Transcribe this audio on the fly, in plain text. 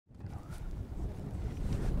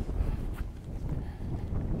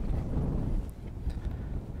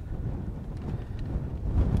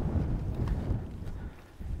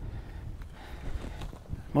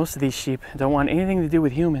Most of these sheep don't want anything to do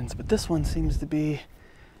with humans, but this one seems to be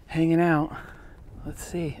hanging out. Let's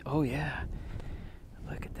see. Oh yeah.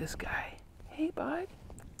 Look at this guy. Hey, bud.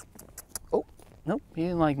 Oh, nope, he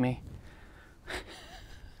didn't like me.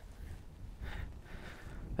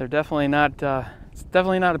 They're definitely not, it's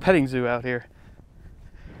definitely not a petting zoo out here.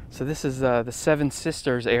 So this is the Seven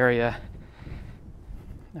Sisters area.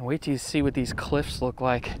 And wait till you see what these cliffs look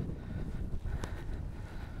like.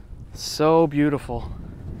 So beautiful.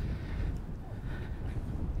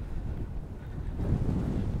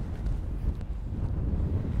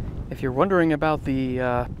 If you're wondering about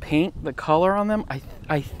the paint, the color on them,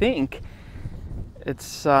 I think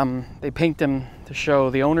it's they paint them to show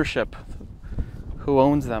the ownership, who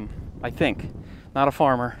owns them. I think, not a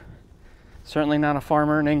farmer. Certainly not a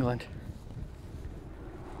farmer in England.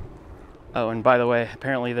 Oh, and by the way,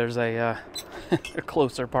 apparently there's a, a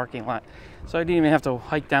closer parking lot, so I didn't even have to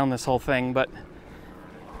hike down this whole thing, but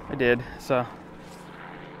I did. So,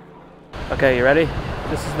 okay, you ready?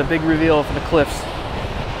 This is the big reveal for the cliffs.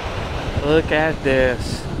 Look at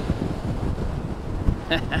this.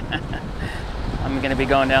 I'm gonna be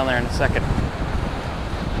going down there in a second.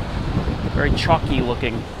 Very chalky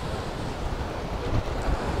looking.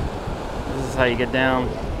 This is how you get down.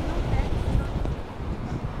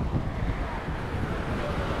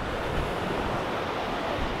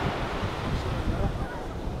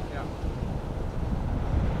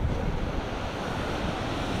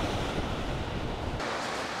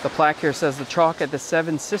 The plaque here says the chalk at the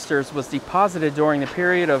Seven Sisters was deposited during the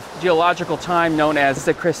period of geological time known as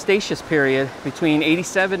the Cretaceous period between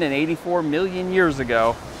 87 and 84 million years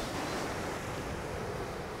ago.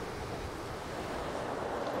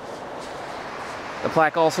 The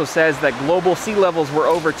plaque also says that global sea levels were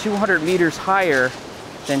over 200 meters higher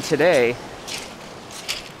than today.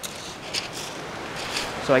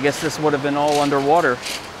 So I guess this would have been all underwater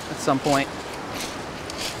at some point.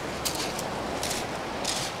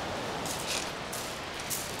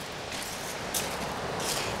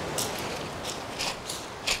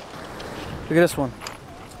 Look at this one.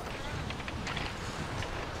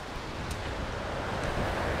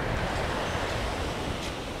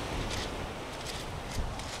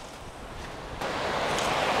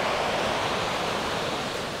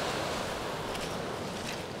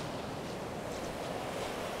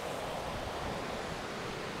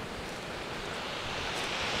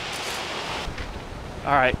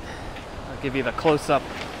 All right, I'll give you the close-up.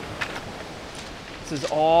 This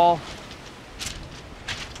is all,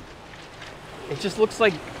 it just looks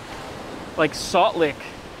like salt lick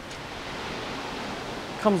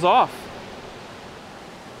comes off.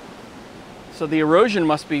 So the erosion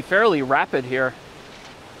must be fairly rapid here.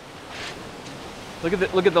 Look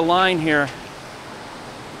at the line here.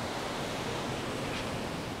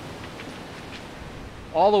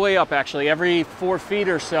 All the way up, actually, every 4 feet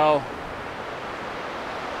or so.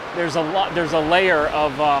 There's a layer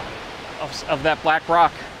of that black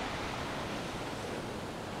rock.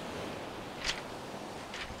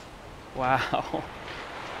 Wow.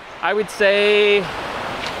 I would say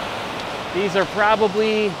these are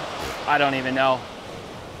probably, I don't even know,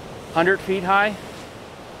 100 feet high.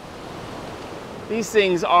 These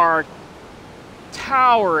things are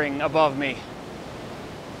towering above me.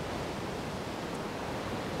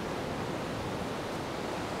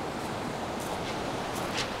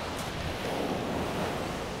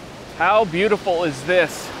 How beautiful is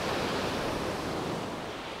this?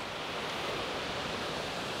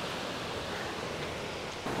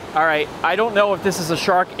 All right, I don't know if this is a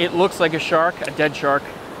shark. It looks like a shark, a dead shark.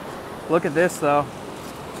 Look at this though.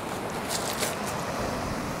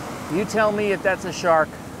 You tell me if that's a shark.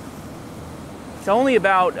 It's only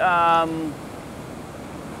about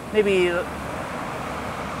maybe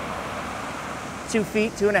 2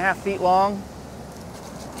 feet, 2.5 feet long.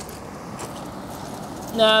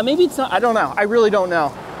 Nah, maybe it's not, I don't know. I really don't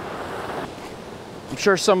know. I'm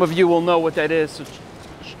sure some of you will know what that is, so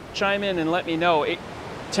chime in and let me know.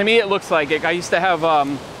 To me, it looks like it. I used to have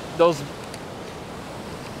those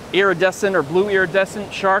iridescent or blue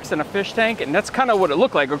iridescent sharks in a fish tank, and that's kind of what it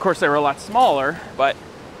looked like. Of course, they were a lot smaller, but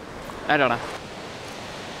I don't know.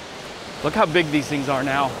 Look how big these things are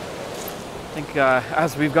now. I think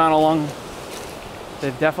as we've gone along,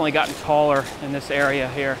 they've definitely gotten taller in this area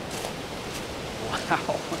here.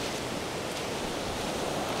 Wow.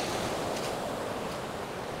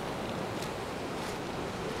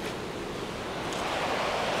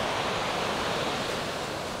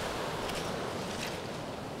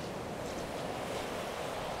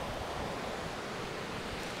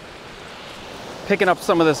 Picking up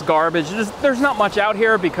some of this garbage. There's not much out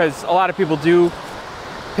here because a lot of people do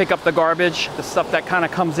pick up the garbage, the stuff that kind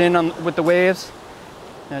of comes in with the waves.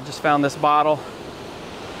 And I just found this bottle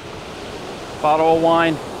of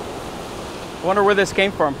wine. I wonder where this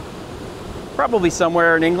came from. Probably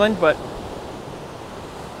somewhere in England, but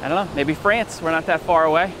I don't know, maybe France. We're not that far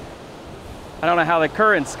away. I don't know how the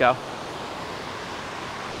currents go.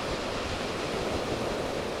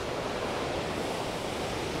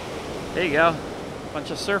 There you go.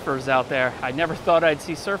 Bunch of surfers out there. I never thought I'd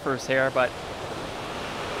see surfers here, but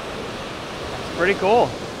it's pretty cool.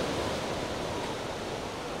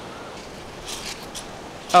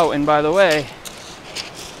 Oh, and by the way,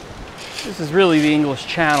 this is really the English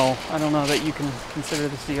Channel. I don't know that you can consider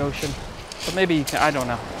this the ocean, but maybe you can. I don't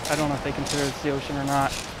know. I don't know if they consider this the ocean or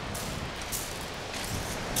not.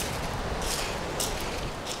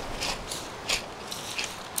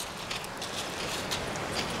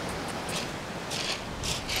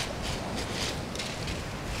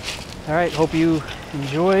 All right, hope you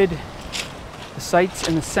enjoyed the sights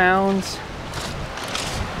and the sounds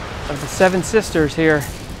of the Seven Sisters here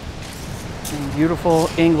in beautiful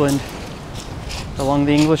England along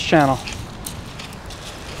the English Channel.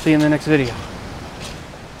 See you in the next video.